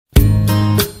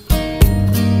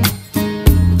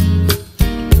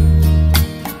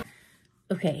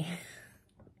Okay,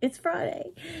 it's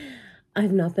Friday.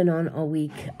 I've not been on all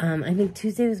week. I think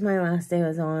Tuesday was my last day I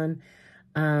was on.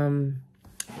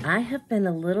 I have been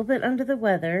a little bit under the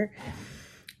weather.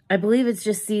 I believe it's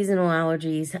just seasonal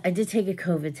allergies. I did take a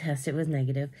COVID test. It was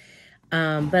negative.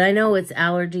 But I know it's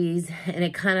allergies, and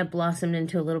it kind of blossomed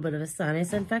into a little bit of a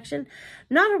sinus infection.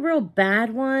 Not a real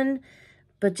bad one,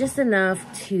 but just enough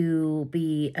to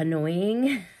be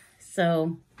annoying.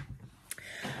 So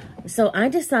I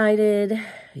decided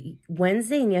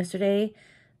Wednesday and yesterday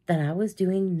that I was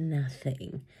doing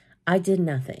nothing. I did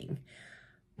nothing.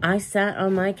 I sat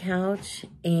on my couch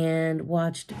and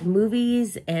watched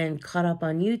movies and caught up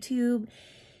on YouTube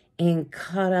and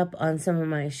caught up on some of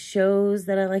my shows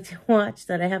that I like to watch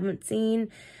that I haven't seen.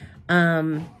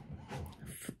 That's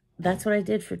what I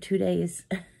did for 2 days.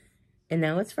 And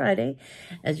now it's Friday.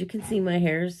 As you can see, my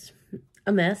hair's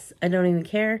a mess. I don't even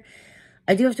care.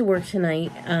 I do have to work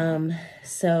tonight.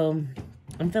 So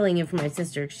I'm filling in for my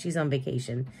sister. She's on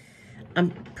vacation. I'm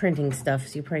printing stuff,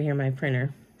 so you probably hear my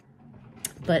printer.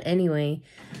 But anyway,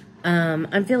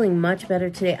 I'm feeling much better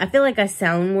today. I feel like I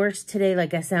sound worse today,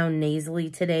 like I sound nasally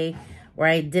today, where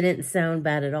I didn't sound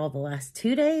bad at all the last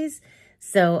 2 days.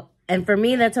 So, and for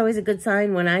me, that's always a good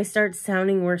sign. When I start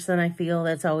sounding worse than I feel,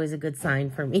 that's always a good sign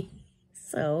for me.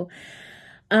 So,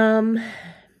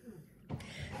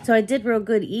 so I did real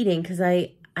good eating because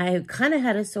I kind of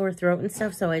had a sore throat and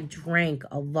stuff, so I drank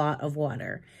a lot of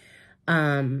water.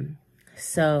 I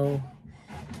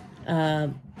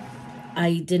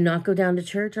did not go down to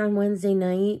church on Wednesday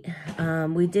night.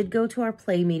 We did go to our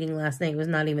play meeting last night. It was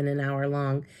not even an hour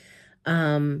long.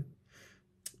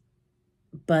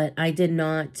 But I did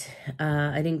not,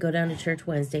 I didn't go down to church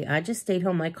Wednesday. I just stayed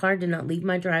home. My car did not leave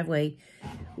my driveway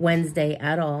Wednesday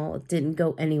at all. It didn't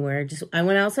go anywhere. I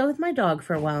went outside with my dog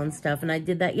for a while and stuff. And I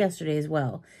did that yesterday as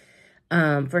well,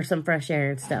 for some fresh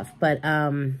air and stuff. But,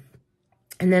 and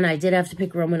then I did have to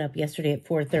pick Roman up yesterday at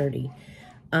 4:30.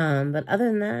 But other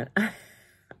than that,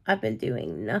 I've been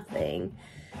doing nothing.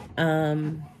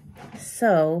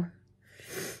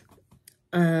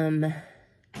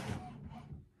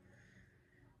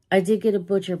 I did get a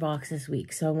butcher box this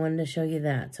week, so I wanted to show you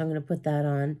that. So I'm going to put that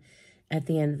on at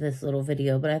the end of this little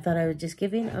video. But I thought I would just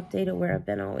give you an update of where I've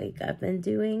been all week. I've been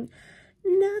doing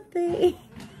nothing.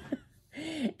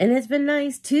 And it's been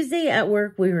nice. Tuesday at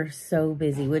work, we were so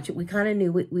busy, which we kind of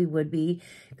knew we would be.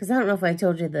 Because I don't know if I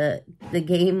told you the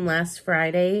game last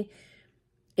Friday,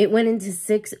 it went into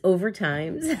 6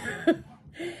 overtimes.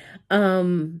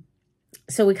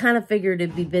 So we kind of figured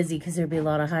it'd be busy because there'd be a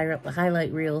lot of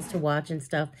highlight reels to watch and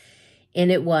stuff. And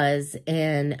it was.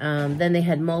 And then they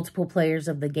had multiple players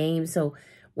of the game. So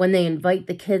when they invite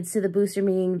the kids to the booster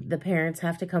meeting, the parents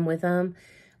have to come with them,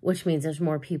 which means there's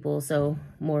more people, so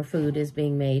more food is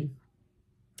being made.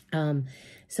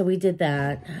 So we did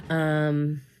that.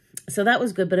 So that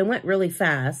was good, but it went really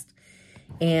fast.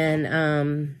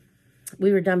 And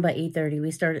we were done by 8:30.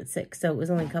 We started at 6, so it was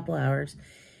only a couple hours.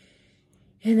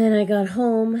 And then I got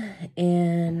home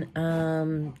and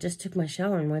just took my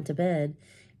shower and went to bed.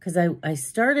 Because I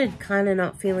started kind of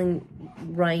not feeling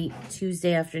right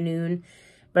Tuesday afternoon.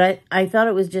 But I thought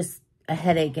it was just a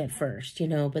headache at first, you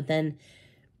know. But then,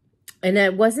 and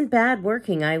it wasn't bad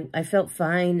working. I felt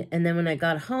fine. And then when I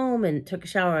got home and took a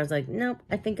shower, I was like, nope,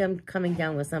 I think I'm coming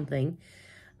down with something.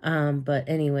 But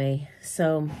anyway,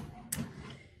 so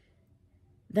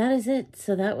that is it.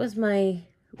 So that was my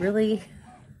really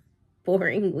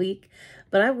boring week.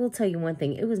 But I will tell you one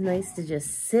thing. It was nice to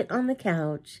just sit on the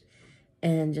couch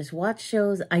and just watch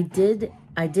shows. I did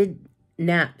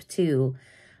nap too.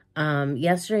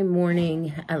 Yesterday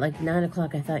morning at like 9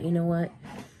 o'clock, I thought, you know what?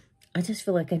 I just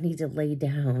feel like I need to lay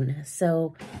down.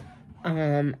 So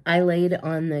I laid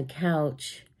on the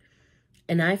couch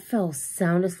and I fell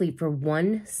sound asleep for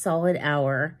 1 solid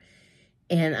hour.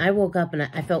 And I woke up and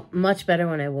I felt much better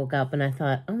when I woke up. And I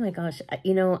thought, oh my gosh,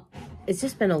 you know, it's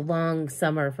just been a long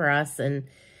summer for us. And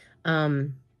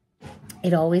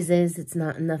it always is. It's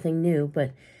nothing new.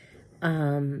 But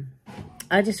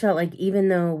I just felt like even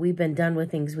though we've been done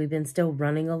with things, we've been still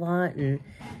running a lot. And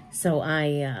so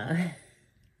I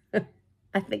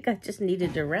think I just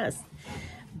needed to rest.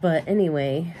 But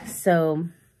anyway, so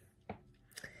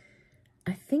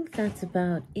I think that's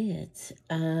about it.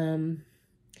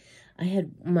 I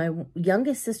had my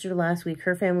youngest sister last week.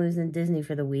 Her family was in Disney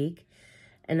for the week.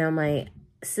 And now my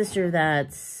sister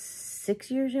that's 6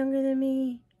 years younger than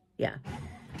me, yeah,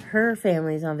 her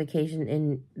family's on vacation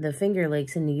in the Finger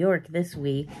Lakes in New York this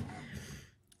week.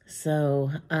 So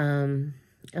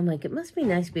I'm like, it must be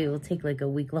nice to be able to take like a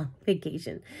week-long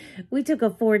vacation. We took a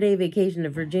 4-day vacation to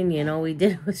Virginia, and all we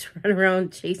did was run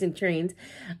around chasing trains.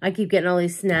 I keep getting all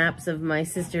these snaps of my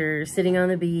sister sitting on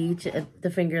the beach at the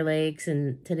Finger Lakes,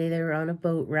 and today they were on a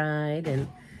boat ride. And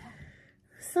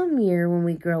some year when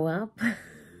we grow up,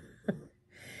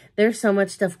 there's so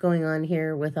much stuff going on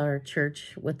here with our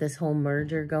church, with this whole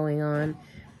merger going on,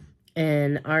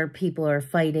 and our people are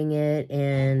fighting it,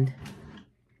 and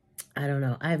I don't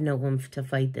know. I have no room to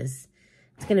fight this.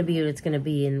 It's going to be what it's going to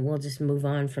be, and we'll just move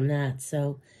on from that.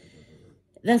 So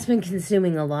that's been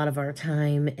consuming a lot of our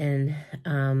time, and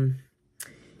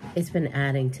it's been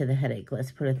adding to the headache.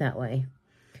 Let's put it that way.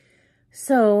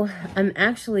 So I'm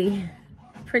actually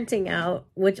printing out,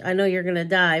 which I know you're going to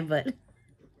die, but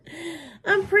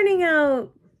I'm printing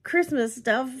out Christmas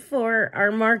stuff for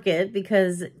our market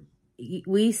because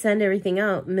we send everything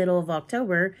out middle of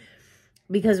October,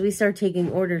 because we start taking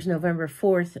orders November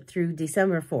 4th through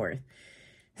December 4th.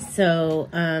 So,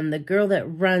 the girl that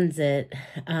runs it,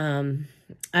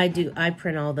 I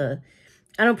print all the,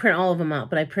 I don't print all of them out,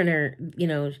 but I print her, you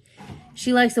know,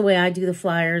 she likes the way I do the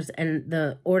flyers and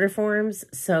the order forms.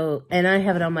 So, and I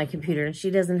have it on my computer, and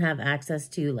she doesn't have access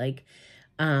to like,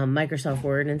 Microsoft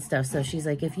Word and stuff. So she's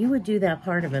like, if you would do that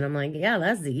part of it, I'm like, yeah,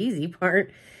 that's the easy part.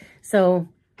 So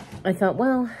I thought,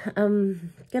 well,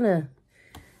 I'm gonna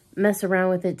mess around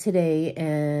with it today,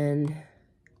 and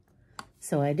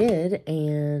so I did,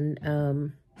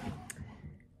 and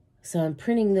so I'm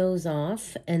printing those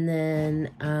off, and then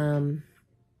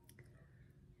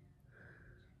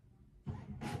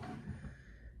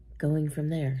going from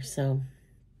there. So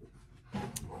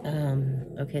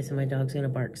okay, so my dog's gonna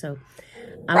bark, so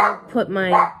I'll put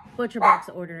my Butcher Box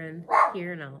order in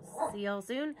here, and I'll see y'all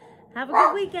soon. Have a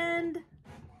good weekend.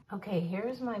 Okay,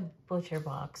 here's my Butcher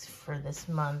Box for this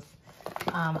month.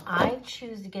 I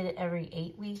choose to get it every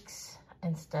 8 weeks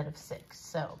instead of 6.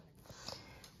 So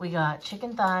we got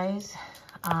chicken thighs,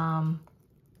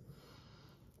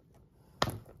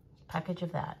 package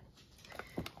of that.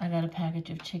 I got a package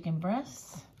of chicken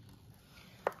breasts.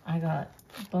 I got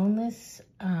boneless,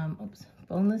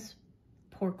 boneless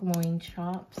pork loin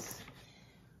chops.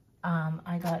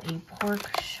 I got a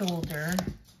pork shoulder.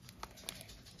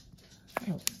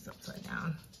 Oh, it's upside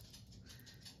down.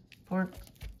 Pork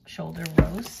shoulder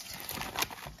roast.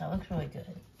 That looks really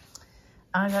good.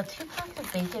 I got 2 packs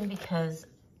of bacon because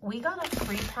we got a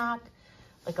 3-pack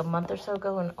like a month or so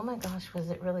ago, and oh my gosh,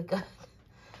 was it really good.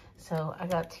 So I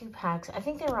got 2 packs. I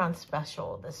think they were on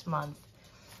special this month.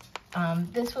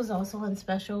 This was also on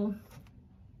special.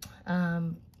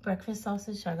 Breakfast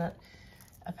sausage, so I got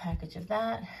a package of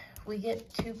that. We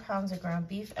get 2 pounds of ground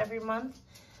beef every month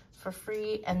for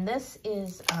free, and this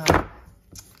is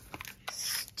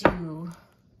stew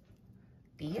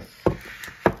beef.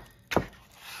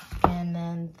 And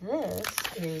then this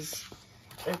is,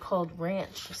 they're called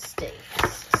ranch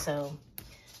steaks, so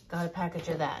got a package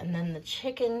of that. And then the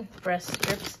chicken breast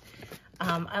strips,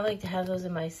 I like to have those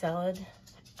in my salad.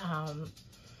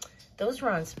 Those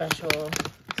were on special,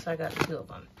 so I got 2 of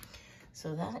them.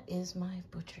 So that is my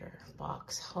Butcher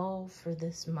Box haul for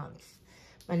this month.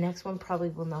 My next one probably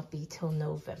will not be till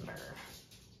November.